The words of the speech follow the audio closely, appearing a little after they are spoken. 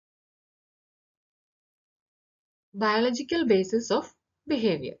Biological basis of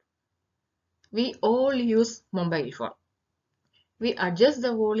behavior. We all use mobile phone. We adjust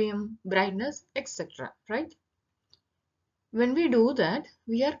the volume, brightness, etc. Right? When we do that,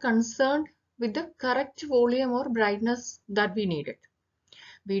 we are concerned with the correct volume or brightness that we needed.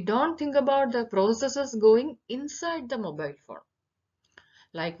 We don't think about the processes going inside the mobile phone.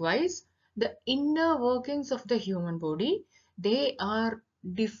 Likewise, the inner workings of the human body, they are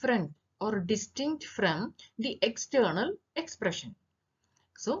different or distinct from the external expression.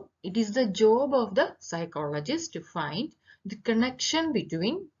 So, it is the job of the psychologist to find the connection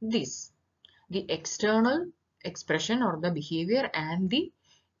between this, the external expression or the behavior, and the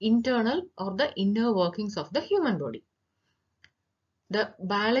internal or the inner workings of the human body. The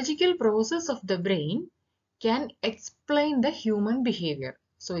biological process of the brain can explain the human behavior.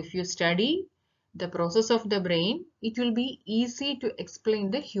 So if you study the process of the brain, it will be easy to explain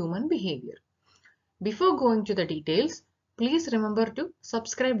the human behavior. Before going to the details, please remember to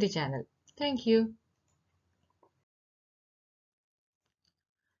subscribe the channel. Thank you.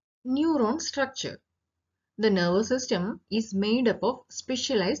 Neuron structure. The nervous system is made up of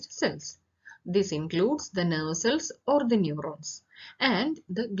specialized cells. This includes the nerve cells or the neurons and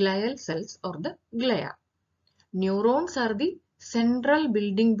the glial cells or the glia. Neurons are the central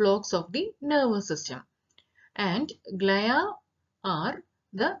building blocks of the nervous system, and glia are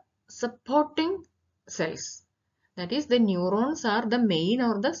the supporting cells. That is, the neurons are the main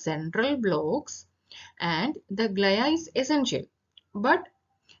or the central blocks, and the glia is essential. But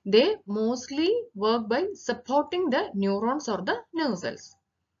they mostly work by supporting the neurons or the nerve cells.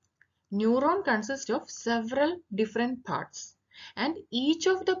 Neuron consists of several different parts, and each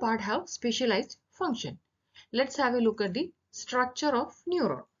of the part have specialized function. Let's have a look at the structure of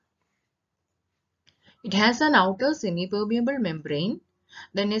neuron. It has an outer semi-permeable membrane,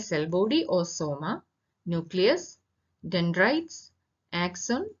 then a cell body or soma, nucleus, dendrites,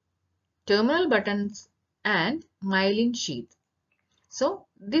 axon, terminal buttons, and myelin sheath. So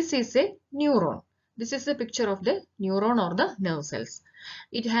this is a neuron. This is a picture of the neuron or the nerve cells.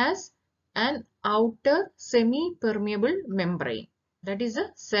 It has an outer semi-permeable membrane. That is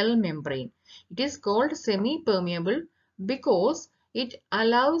a cell membrane. It is called semi-permeable because it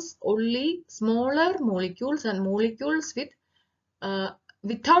allows only smaller molecules and molecules with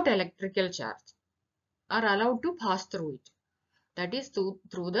without electrical charge are allowed to pass through it. That is through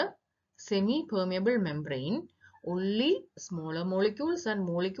the semi-permeable membrane. Only smaller molecules and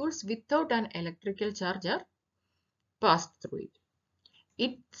molecules without an electrical charge are passed through it.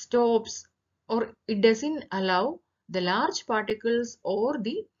 It stops or it doesn't allow the large particles or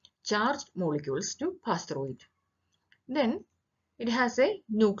the charged molecules to pass through it. Then it has a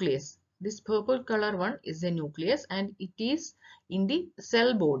nucleus. This purple color one is a nucleus and it is in the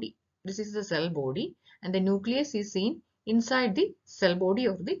cell body. This is the cell body and the nucleus is seen inside the cell body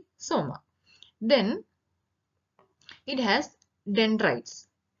of the soma. Then it has dendrites.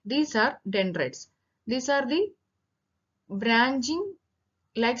 These are dendrites. These are the branching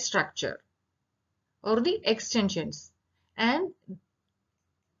like structure or the extensions, and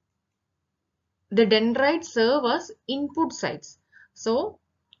the dendrites serve as input sites. So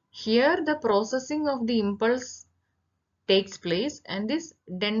here the processing of the impulse takes place, and these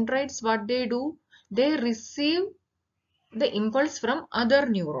dendrites, what they do, they receive the impulse from other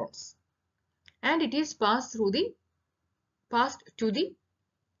neurons and it is passed to the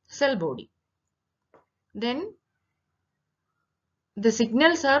cell body. Then the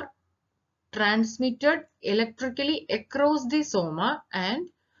signals are transmitted electrically across the soma and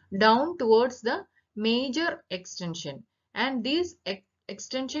down towards the major extension, and this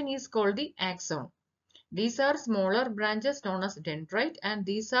extension is called the axon. These are smaller branches known as dendrite, and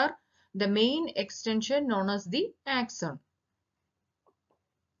these are the main extension known as the axon.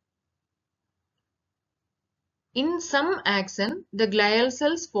 In some axon, the glial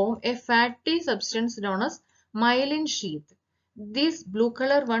cells form a fatty substance known as myelin sheath. This blue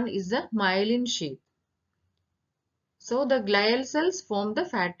color one is the myelin sheath. So the glial cells form the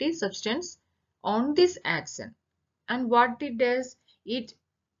fatty substance on this axon. And what it does, it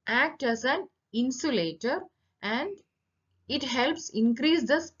acts as an insulator and it helps increase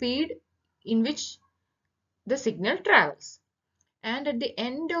the speed in which the signal travels. And at the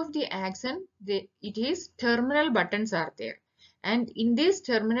end of the axon, it is terminal buttons are there. And in these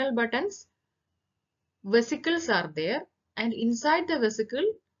terminal buttons, vesicles are there. And inside the vesicle,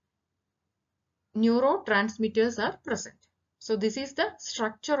 neurotransmitters are present. So this is the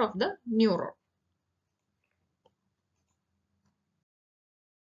structure of the neuron.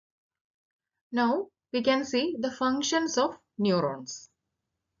 Now we can see the functions of neurons.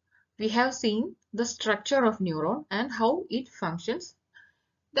 we have seen the structure of neuron and how it functions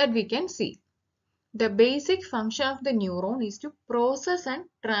that we can see. The basic function of the neuron is to process and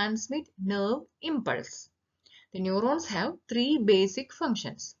transmit nerve impulse. The neurons have three basic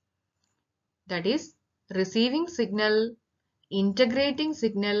functions. That is receiving signal, integrating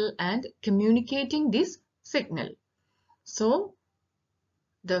signal and communicating this signal. So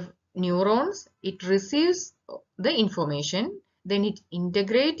the neurons, it receives the information, then it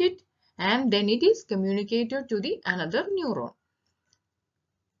integrates it and then it is communicated to the another neuron.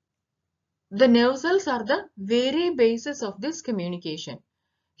 The nerve cells are the very basis of this communication.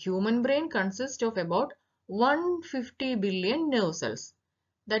 Human brain consists of about 150 billion nerve cells.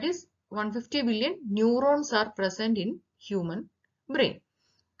 That is 150 billion neurons are present in human brain.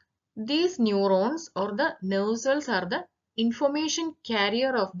 These neurons or the nerve cells are the information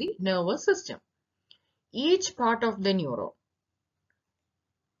carrier of the nervous system. Each part of the neuron,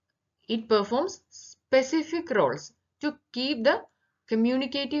 it performs specific roles to keep the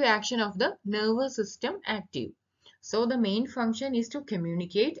communicative action of the nervous system active. So the main function is to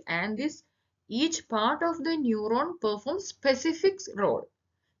communicate, and this each part of the neuron performs specific role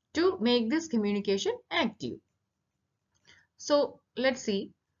to make this communication active. So let's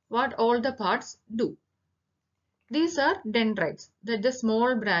see what all the parts do. These are dendrites, that the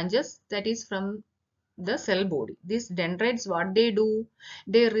small branches that is from the cell body. These dendrites, what they do?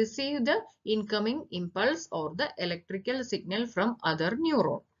 They receive the incoming impulse or the electrical signal from other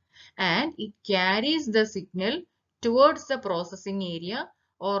neuron, and it carries the signal towards the processing area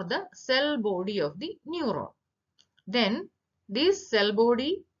or the cell body of the neuron. Then this cell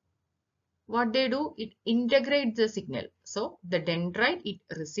body, what they do? It integrates the signal. So the dendrite, it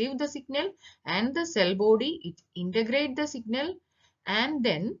receives the signal, and the cell body, it integrates the signal, and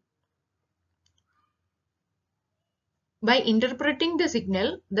then by interpreting the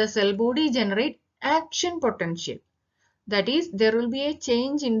signal, the cell body generates action potential. That is, there will be a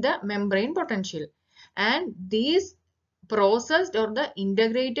change in the membrane potential, and this processed or the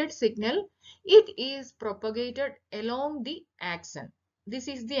integrated signal, it is propagated along the axon. This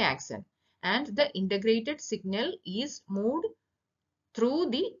is the axon, and the integrated signal is moved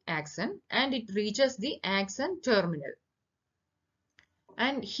through the axon and it reaches the axon terminal.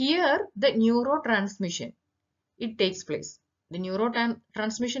 And here the neurotransmission, it takes place. The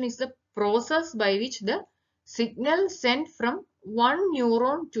neurotransmission is the process by which the signal sent from one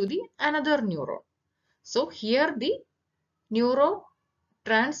neuron to the another neuron. So here the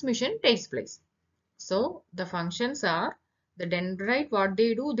neurotransmission takes place. So the functions are the dendrite, what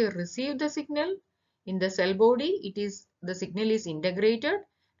they do? They receive the signal in the cell body. It is the signal is integrated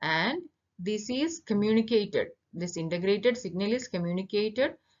and this is communicated. This integrated signal is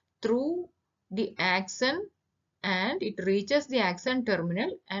communicated through the axon and it reaches the axon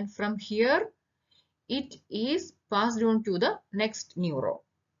terminal, and from here it is passed on to the next neuron.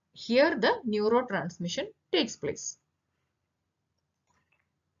 Here the neurotransmission takes place.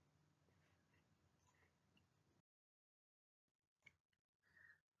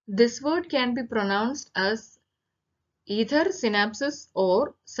 This word can be pronounced as either synapses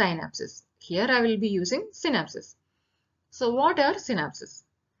or synapses. Here I will be using synapses. So what are synapses?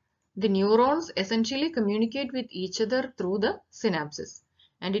 The neurons essentially communicate with each other through the synapses,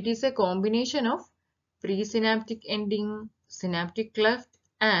 and it is a combination of presynaptic ending, synaptic cleft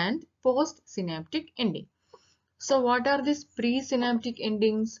and postsynaptic ending. So what are these presynaptic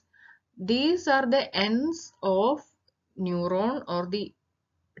endings? These are the ends of neuron or the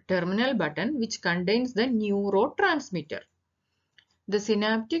terminal button which contains the neurotransmitter. The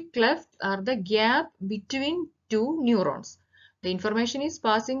synaptic cleft are the gap between two neurons. The information is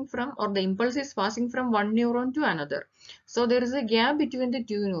passing from, or the impulse is passing from one neuron to another. So there is a gap between the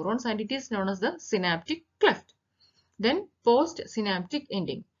two neurons and it is known as the synaptic cleft. Then postsynaptic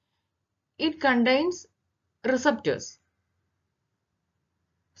ending. It contains receptors.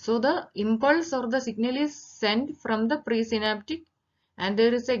 So the impulse or the signal is sent from the presynaptic and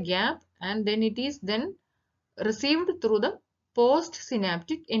there is a gap, and then it is then received through the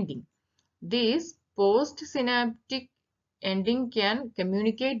postsynaptic ending. This postsynaptic ending can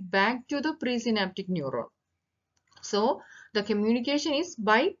communicate back to the presynaptic neuron. So the communication is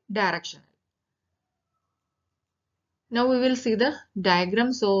bidirectional. Now we will see the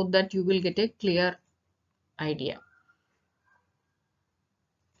diagram so that you will get a clear idea.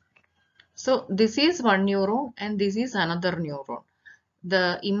 So this is one neuron and this is another neuron.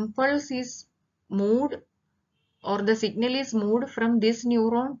 The impulse is moved or the signal is moved from this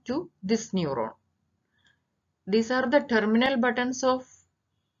neuron to this neuron. These are the terminal buttons of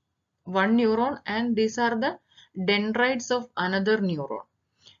one neuron and these are the dendrites of another neuron.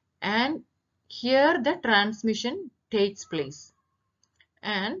 and here the transmission takes place,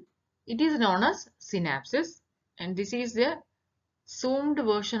 and it is known as synapses, and this is the zoomed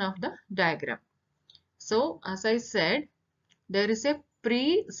version of the diagram. So as I said, there is a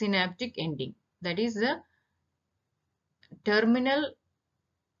presynaptic ending, that is the terminal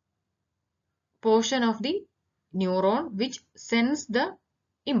portion of the neuron which sends the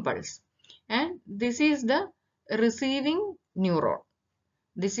impulse, and this is the receiving neuron.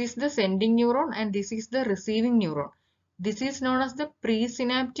 This is the sending neuron and this is the receiving neuron. This is known as the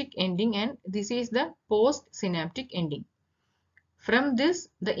presynaptic ending and this is the postsynaptic ending. From this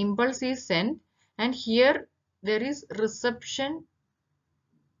the impulse is sent, and here there is reception.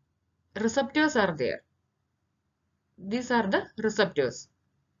 Receptors are there. These are the receptors,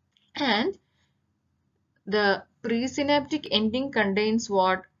 and the presynaptic ending contains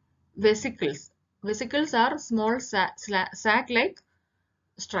what? Vesicles. Vesicles are small sac-like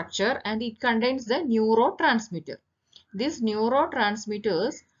structure, and it contains the neurotransmitter. These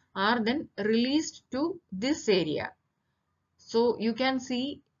neurotransmitters are then released to this area. So you can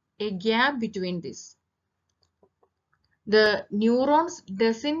see a gap between this. The neurons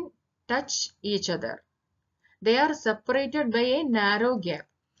doesn't touch each other. They are separated by a narrow gap,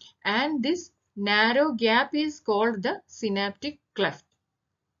 and this narrow gap is called the synaptic cleft.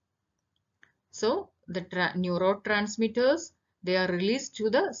 So the neurotransmitters, they are released to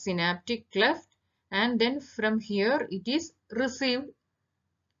the synaptic cleft, and then from here it is received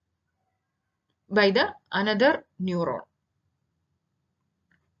by the another neuron.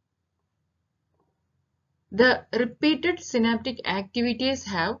 The repeated synaptic activities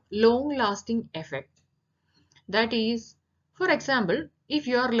have long-lasting effect. That is, for example, if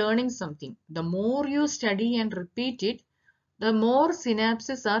you are learning something, the more you study and repeat it, the more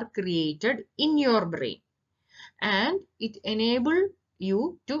synapses are created in your brain, and it enables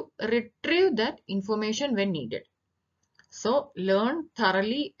you to retrieve that information when needed. So learn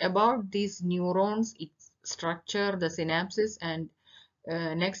thoroughly about these neurons, its structure, the synapses, and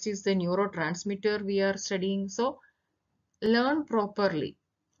next is the neurotransmitter we are studying. So learn properly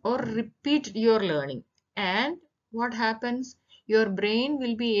or repeat your learning, and what happens? Your brain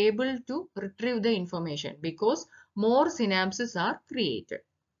will be able to retrieve the information because more synapses are created.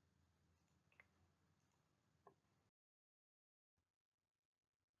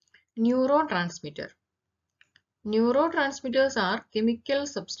 Neurotransmitter. Neurotransmitters are chemical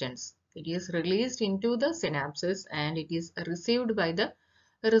substance. It is released into the synapses and it is received by the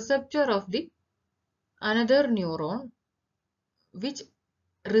receptor of the another neuron which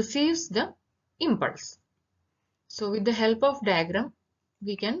receives the impulse. So with the help of diagram,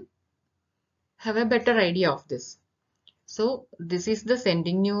 we can have a better idea of this. So this is the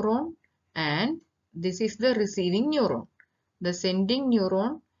sending neuron and this is the receiving neuron. The sending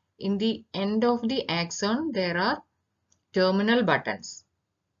neuron, in the end of the axon, there are terminal buttons,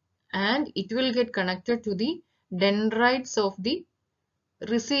 and it will get connected to the dendrites of the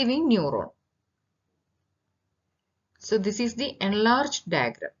receiving neuron. So this is the enlarged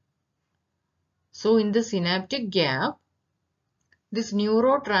diagram. So in the synaptic gap, these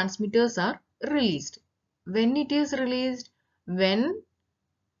neurotransmitters are released. When it is released? When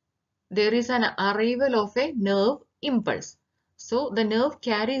there is an arrival of a nerve impulse. So the nerve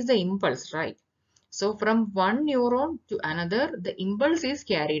carries the impulse, right? So from one neuron to another, the impulse is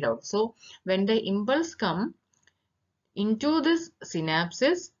carried out. So when the impulse comes into this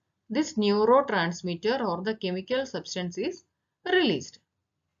synapses, this neurotransmitter or the chemical substance is released.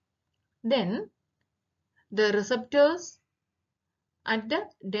 Then the receptors at the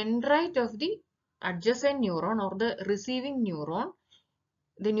dendrite of the adjacent neuron or the receiving neuron,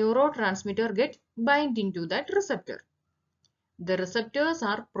 the neurotransmitter get bind into that receptor. The receptors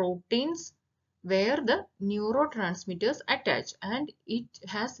are proteins where the neurotransmitters attach, and it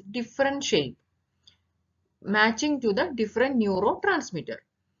has different shape matching to the different neurotransmitter.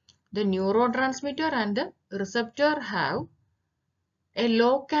 The neurotransmitter and the receptor have a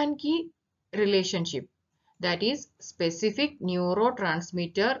lock and key relationship. That is, specific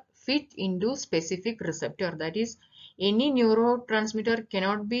neurotransmitter fit into specific receptor. That is, any neurotransmitter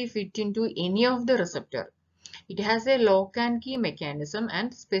cannot be fit into any of the receptor. It has a lock and key mechanism,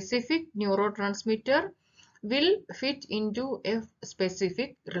 and specific neurotransmitter will fit into a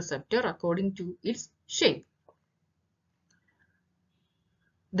specific receptor according to its shape.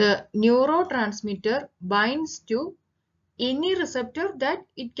 The neurotransmitter binds to any receptor that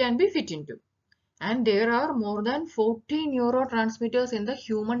it can be fit into. And there are more than 40 neurotransmitters in the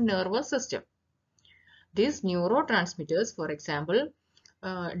human nervous system. These neurotransmitters, for example,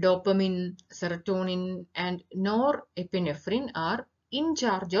 dopamine, serotonin, and norepinephrine are in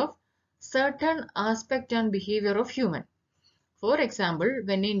charge of certain aspect and behavior of human. For example,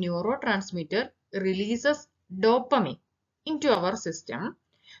 when a neurotransmitter releases dopamine into our system,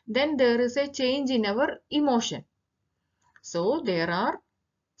 then there is a change in our emotion. So there are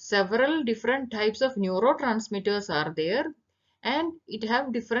several different types of neurotransmitters are there, and it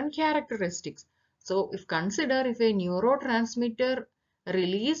have different characteristics. So if a neurotransmitter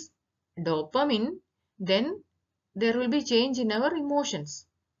release dopamine, then there will be change in our emotions.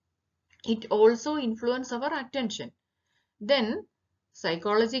 It also influence our attention. Then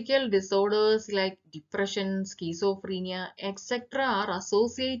psychological disorders like depression, schizophrenia, etc. are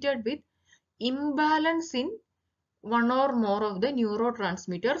associated with imbalance in one or more of the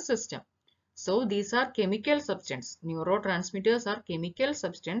neurotransmitter system. So these are chemical substance. Neurotransmitters are chemical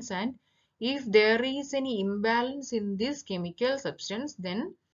substance, and if there is any imbalance in this chemical substance,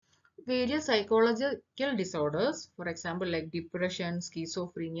 then various psychological disorders, for example like depression,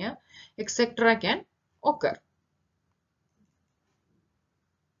 schizophrenia, etc. can occur.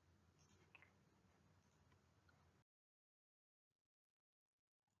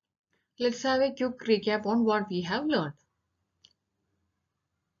 Let's have a quick recap on what we have learned.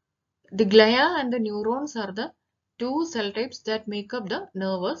 The glia and the neurons are the two cell types that make up the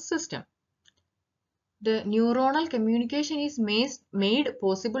nervous system. The neuronal communication is made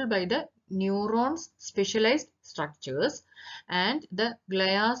possible by the neurons' specialized structures, and the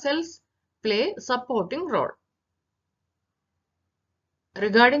glia cells play supporting role.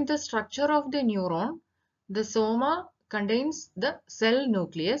 Regarding the structure of the neuron, the soma contains the cell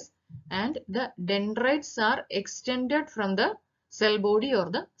nucleus, and the dendrites are extended from the cell body or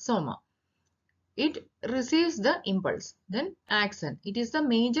the soma. It receives the impulse. Then axon. It is the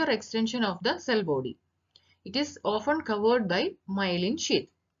major extension of the cell body. It is often covered by myelin sheath.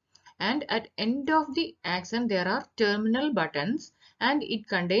 And at end of the axon there are terminal buttons, and it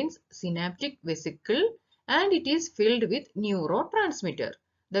contains synaptic vesicle, and it is filled with neurotransmitter.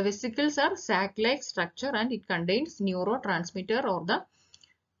 The vesicles are sac-like structure, and it contains neurotransmitter or the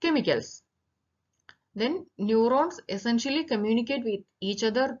chemicals. Then neurons essentially communicate with each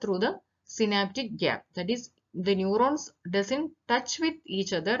other through the synaptic gap. That is, the neurons doesn't touch with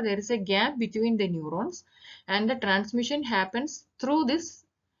each other. There is a gap between the neurons, and the transmission happens through this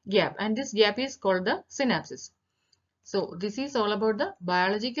gap, and this gap is called the synapses. So this is all about the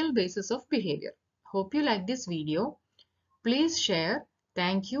biological basis of behavior. Hope you like this video. Please share.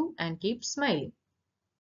 Thank you and keep smiling.